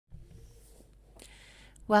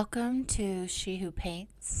Welcome to She Who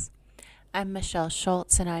Paints. I'm Michelle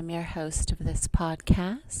Schultz and I'm your host of this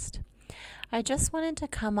podcast. I just wanted to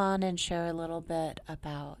come on and share a little bit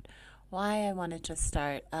about why I wanted to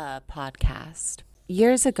start a podcast.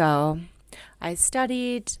 Years ago, I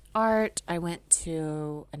studied art. I went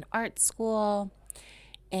to an art school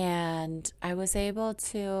and I was able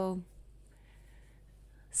to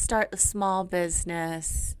start a small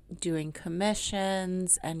business doing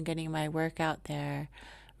commissions and getting my work out there.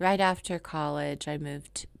 Right after college, I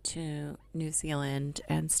moved to New Zealand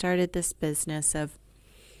and started this business of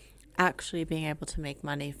actually being able to make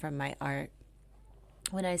money from my art.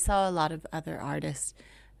 When I saw a lot of other artists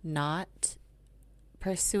not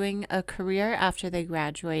pursuing a career after they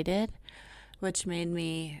graduated, which made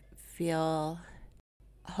me feel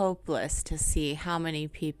hopeless to see how many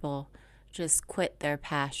people just quit their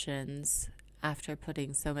passions after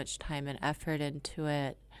putting so much time and effort into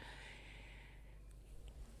it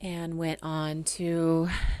and went on to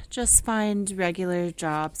just find regular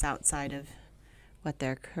jobs outside of what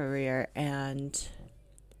their career and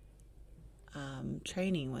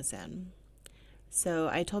training was in. So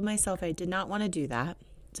I told myself I did not want to do that.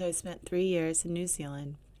 So I spent 3 years in New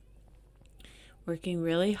Zealand working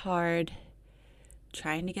really hard,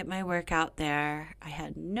 trying to get my work out there. I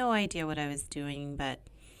had no idea what I was doing, but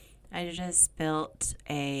I just built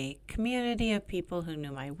a community of people who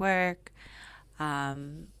knew my work,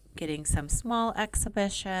 getting some small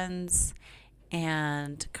exhibitions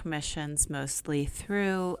and commissions mostly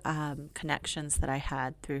through connections that I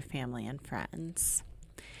had through family and friends.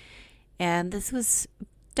 And this was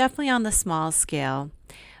definitely on the small scale.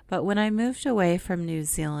 But when I moved away from New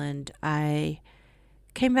Zealand, I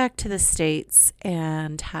came back to the States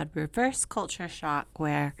and had reverse culture shock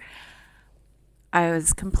where I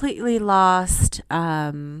was completely lost.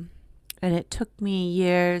 And it took me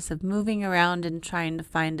years of moving around and trying to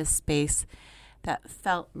find a space that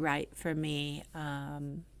felt right for me.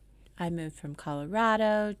 I moved from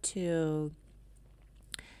Colorado to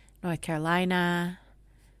North Carolina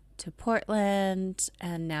to Portland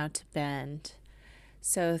and now to Bend.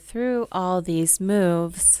 So through all these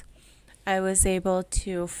moves, I was able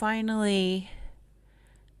to finally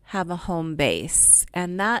have a home base.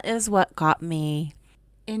 And that is what got me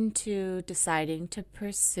into deciding to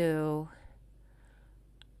pursue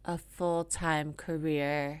a full-time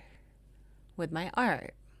career with my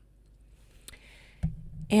art.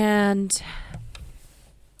 And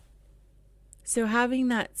so having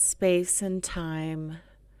that space and time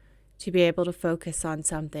to be able to focus on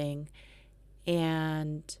something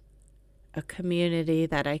and a community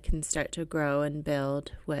that I can start to grow and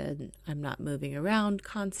build when I'm not moving around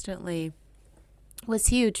constantly was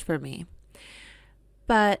huge for me.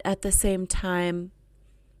 But at the same time,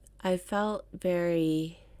 I felt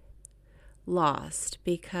very lost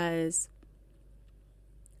because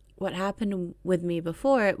what happened with me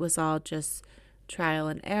before, it was all just trial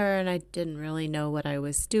and error, and I didn't really know what I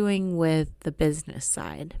was doing with the business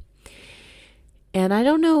side. And I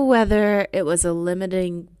don't know whether it was a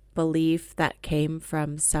limiting belief that came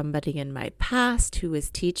from somebody in my past who was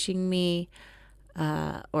teaching me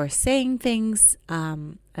or saying things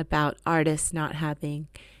about artists not having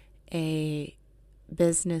a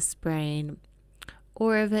business brain,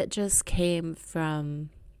 or if it just came from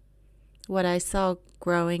what I saw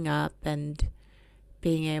growing up and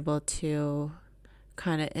being able to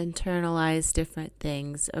kind of internalize different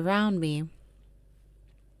things around me.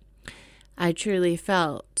 I truly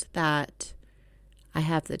felt that I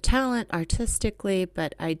have the talent artistically,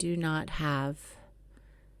 but I do not have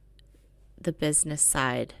the business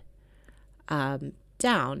side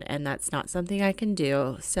down, and that's not something I can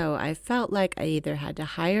do. So I felt like I either had to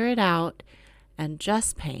hire it out and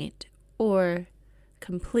just paint or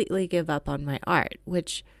completely give up on my art,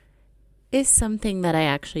 which is something that I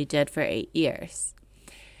actually did for 8 years.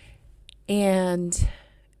 And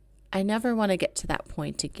I never want to get to that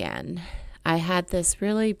point again. I had this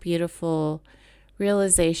really beautiful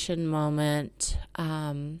realization moment.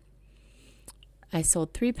 I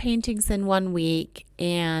sold 3 paintings in 1 week,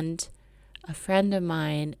 and a friend of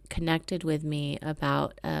mine connected with me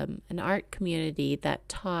about an art community that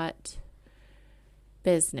taught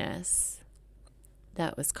business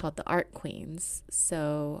that was called the Art Queens.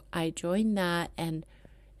 So I joined that, and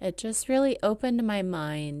it just really opened my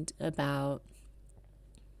mind about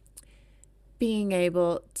being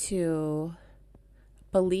able to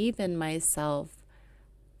believe in myself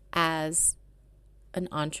as an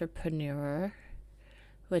entrepreneur,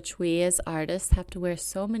 which we as artists have to wear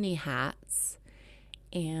so many hats,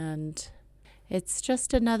 and it's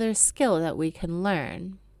just another skill that we can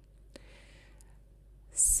learn.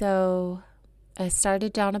 So I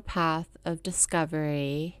started down a path of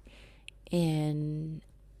discovery in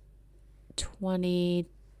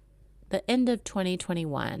the end of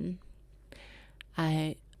 2021.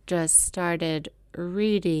 I just started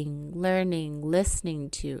reading, learning, listening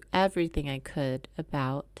to everything I could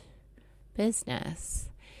about business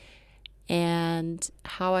and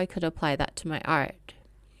how I could apply that to my art.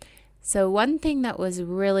 So one thing that was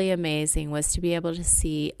really amazing was to be able to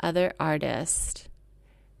see other artists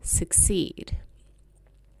succeed.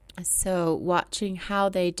 So watching how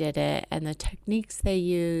they did it and the techniques they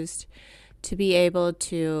used to be able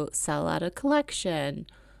to sell out a collection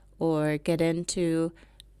or get into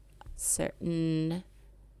certain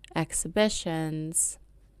exhibitions.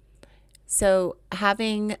 So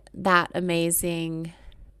having that amazing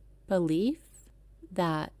belief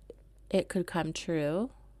that it could come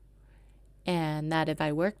true and that if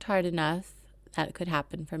I worked hard enough, that could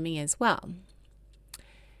happen for me as well.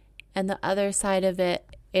 And the other side of it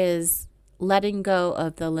is letting go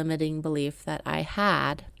of the limiting belief that I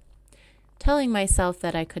had, telling myself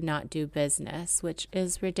that I could not do business, which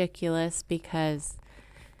is ridiculous because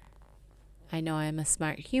I know I'm a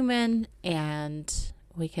smart human and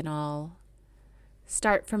we can all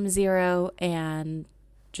start from zero and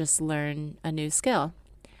just learn a new skill.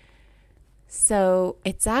 So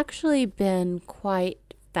it's actually been quite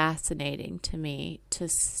fascinating to me to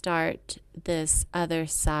start this other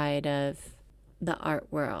side of the art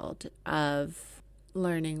world, of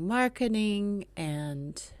learning marketing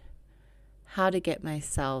and how to get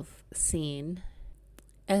myself seen.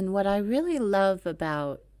 And what I really love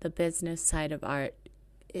about the business side of art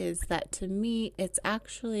is that to me, it's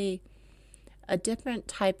actually a different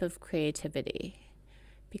type of creativity.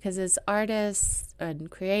 Because as artists and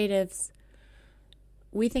creatives,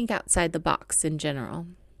 we think outside the box in general.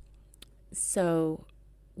 So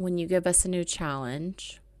when you give us a new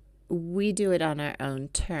challenge, we do it on our own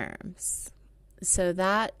terms. So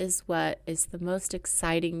that is what is the most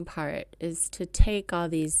exciting part, is to take all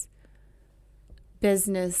these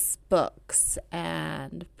business books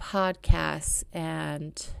and podcasts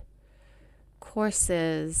and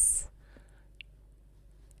courses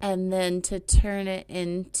and then to turn it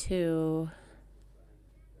into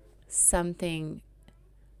something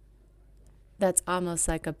that's almost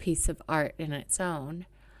like a piece of art in its own.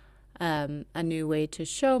 A new way to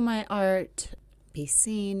show my art, be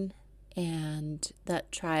seen, and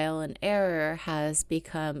that trial and error has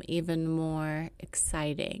become even more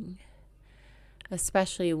exciting,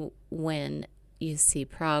 especially when you see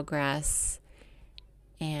progress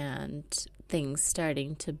and things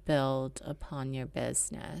starting to build upon your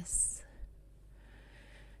business.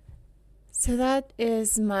 So that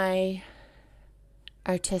is my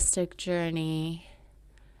artistic journey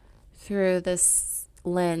through this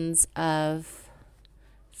lens of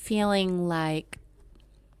feeling like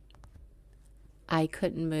I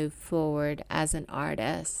couldn't move forward as an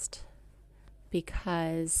artist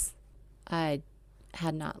because I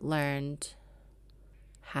had not learned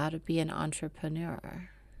how to be an entrepreneur.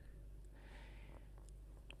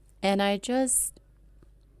 And I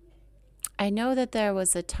know that there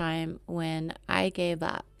was a time when I gave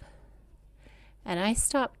up and I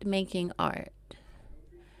stopped making art,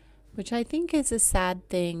 which I think is a sad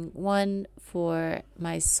thing, one, for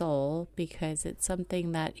my soul, because it's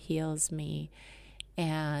something that heals me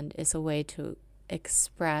and is a way to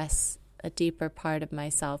express a deeper part of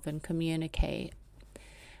myself and communicate,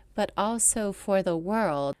 but also for the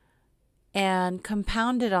world. And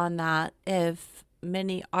compounded on that, if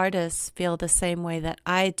many artists feel the same way that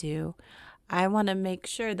I do, I want to make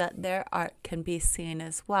sure that their art can be seen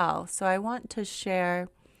as well. So I want to share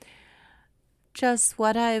just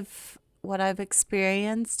what I've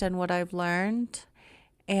experienced and what I've learned,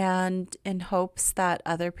 and in hopes that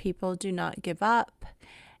other people do not give up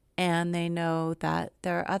and they know that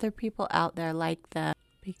there are other people out there like them,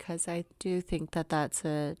 because I do think that that's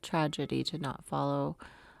a tragedy to not follow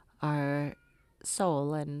our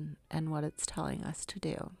soul and what it's telling us to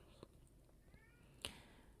do.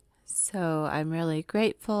 So I'm really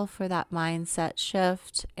grateful for that mindset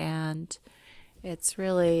shift, and it's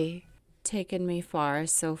really taken me far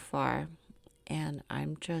so far. And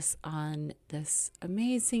I'm just on this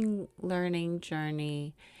amazing learning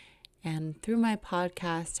journey. And through my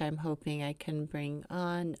podcast, I'm hoping I can bring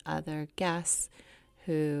on other guests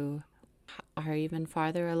who are even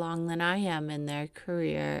farther along than I am in their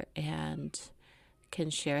career and can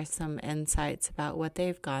share some insights about what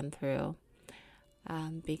they've gone through.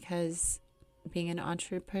 Because being an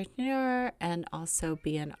entrepreneur and also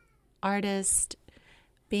being an artist,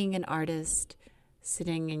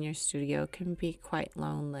 sitting in your studio can be quite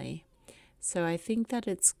lonely. So I think that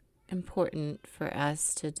it's important for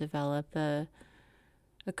us to develop a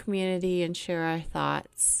community and share our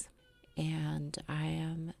thoughts. And I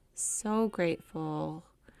am so grateful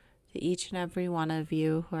to each and every one of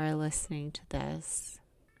you who are listening to this,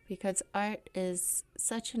 because art is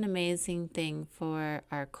such an amazing thing for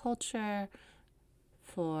our culture,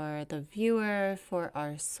 for the viewer, for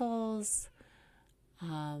our souls.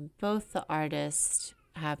 Both the artist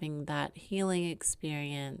having that healing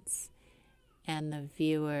experience and the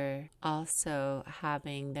viewer also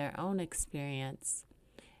having their own experience.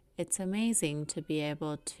 It's amazing to be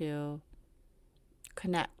able to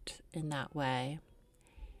connect in that way.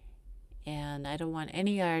 And I don't want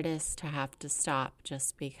any artist to have to stop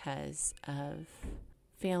just because of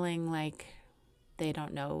feeling like they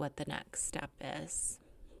don't know what the next step is.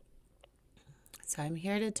 So I'm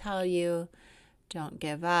here to tell you, don't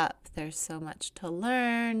give up. There's so much to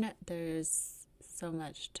learn. There's so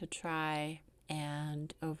much to try.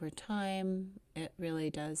 And over time, it really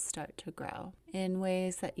does start to grow in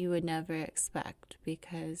ways that you would never expect,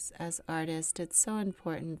 because as artists, it's so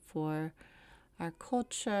important for our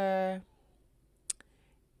culture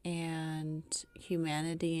and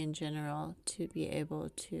humanity in general to be able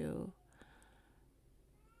to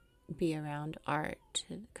be around art,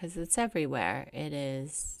 because it's everywhere. It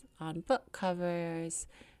is on book covers,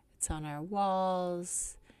 it's on our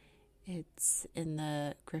walls, it's in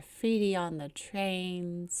the graffiti on the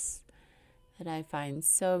trains that I find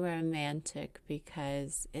so romantic,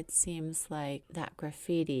 because it seems like that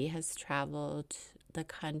graffiti has traveled the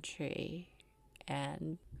country.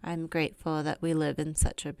 And I'm grateful that we live in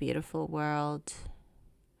such a beautiful world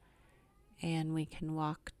and we can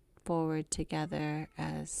walk forward together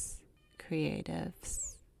as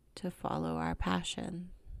creatives to follow our passion.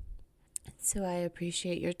 So I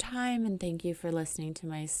appreciate your time and thank you for listening to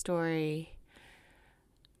my story.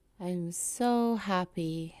 I'm so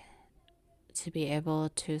happy to be able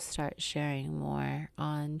to start sharing more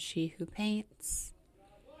on She Who Paints.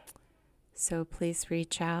 So please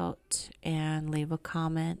reach out and leave a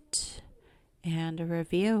comment and a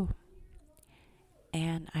review.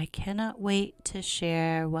 And I cannot wait to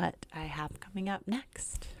share what I have coming up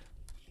next.